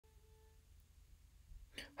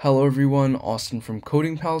Hello everyone, Austin from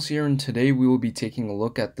Coding Pals here, and today we will be taking a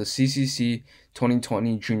look at the CCC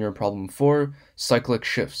 2020 Junior Problem 4, Cyclic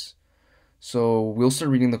Shifts. So we'll start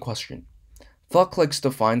reading the question. Thought likes to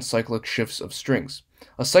find cyclic shifts of strings.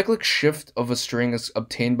 A cyclic shift of a string is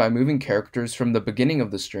obtained by moving characters from the beginning of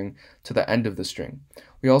the string to the end of the string.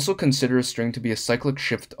 We also consider a string to be a cyclic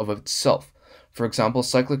shift of itself. For example,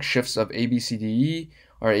 cyclic shifts of ABCDE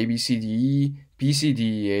are ABCDE,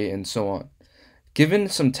 BCDEA, and so on. Given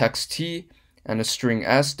some text T and a string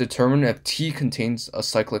S, determine if T contains a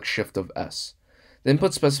cyclic shift of S. The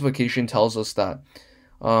input specification tells us that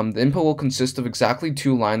the input will consist of exactly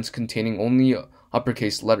two lines containing only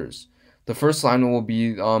uppercase letters. The first line will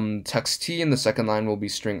be text T and the second line will be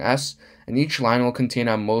string S, and each line will contain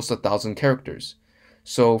at most 1,000 characters.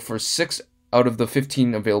 So for 6 out of the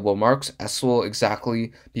 15 available marks, S will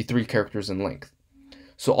exactly be 3 characters in length.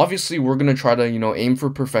 So obviously we're going to try to, aim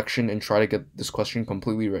for perfection and try to get this question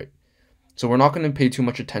completely right. So we're not going to pay too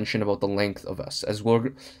much attention about the length of S,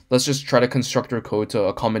 let's just try to construct our code to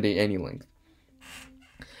accommodate any length.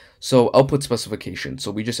 So output specification.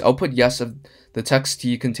 So we just output yes if the text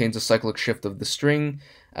T contains a cyclic shift of the string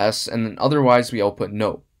S, and then otherwise we output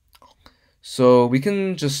no. So we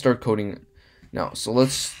can just start coding it now. So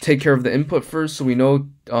let's take care of the input first. So we know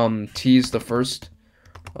T is the first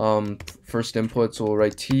input, so we'll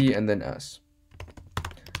write T and then S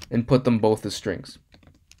and put them both as strings.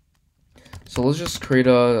 So let's just create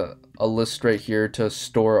a list right here to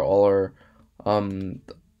store all our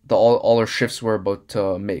all our shifts we're about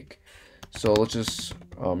to make. So let's just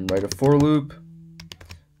write a for loop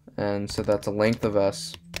and set that to length of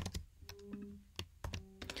S.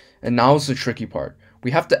 And now is the tricky part.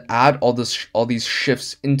 We have to add all these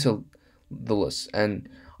shifts into the list, and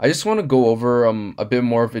I just want to go over a bit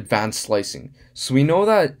more of advanced slicing. So we know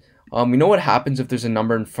that we know what happens if there's a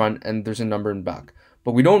number in front and there's a number in back,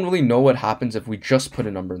 but we don't really know what happens if we just put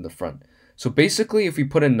a number in the front. So basically, if we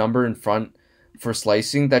put a number in front for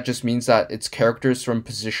slicing, that just means that it's characters from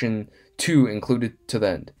position 2 included to the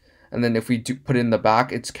end. And then if we do put it in the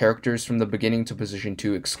back, it's characters from the beginning to position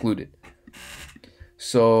 2 excluded.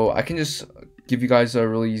 So I can just give you guys a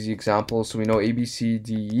really easy example. So we know A, B, C,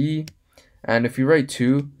 D, E. And if we write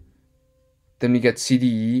 2, then we get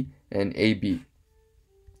CDE and AB.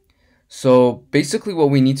 So basically what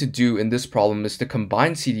we need to do in this problem is to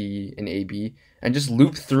combine CDE and AB and just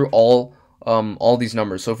loop through all these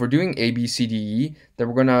numbers. So if we're doing AB, CDE, then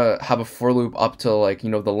we're going to have a for loop up to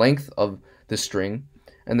the length of the string.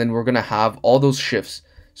 And then we're going to have all those shifts.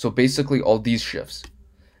 So basically all these shifts.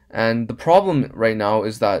 And the problem right now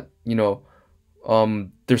is that,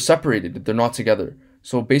 they're separated. They're not together.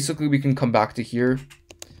 So basically we can come back to here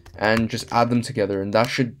and just add them together, and that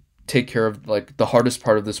should take care of the hardest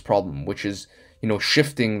part of this problem, which is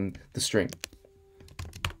shifting the string.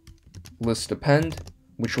 List append,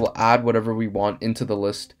 which will add whatever we want into the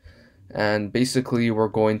list, and basically we're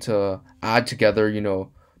going to add together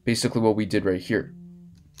basically what we did right here.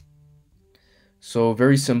 So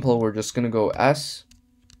very simple, we're just gonna go S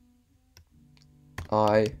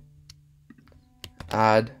I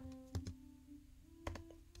add,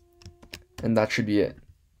 and that should be it.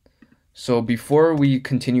 So before we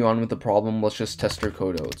continue on with the problem, let's just test our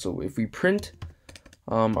code out. So if we print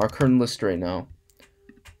our current list right now,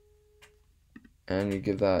 and we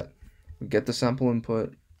get the sample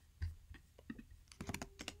input.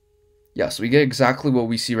 Yes, we get exactly what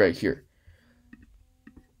we see right here.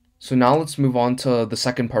 So now let's move on to the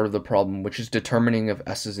second part of the problem, which is determining if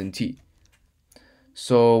S is in T.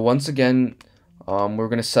 So once again, we're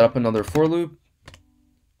going to set up another for loop.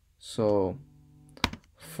 So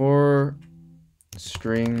for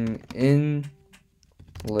string in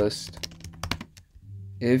list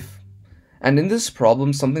if, and in this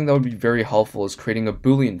problem, something that would be very helpful is creating a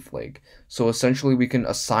Boolean flag. So essentially we can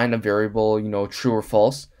assign a variable, true or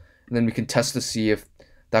false, and then we can test to see if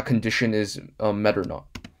that condition is met or not.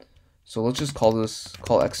 So let's just call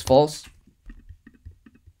x false.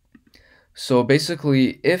 So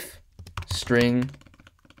basically if string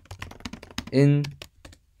in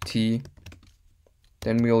T,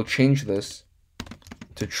 then we'll change this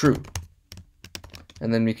to true,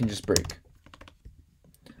 and then we can just break.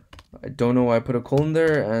 I don't know why I put a colon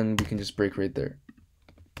there, and we can just break right there.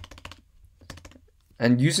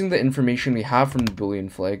 And using the information we have from the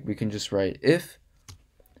Boolean flag, we can just write if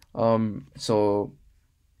so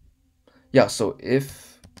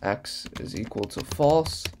if x is equal to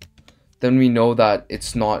false, then we know that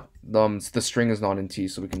it's not the string is not in T,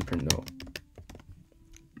 so we can print no.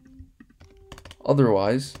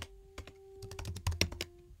 Otherwise,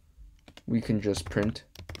 we can just print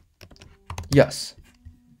yes.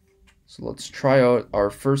 So let's try out our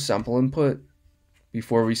first sample input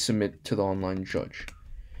before we submit to the online judge.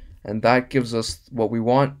 And that gives us what we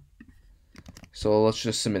want. So let's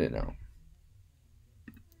just submit it now.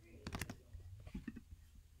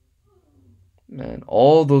 And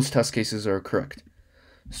all those test cases are correct.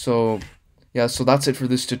 So yeah, so that's it for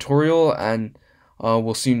this tutorial, and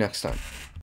we'll see you next time.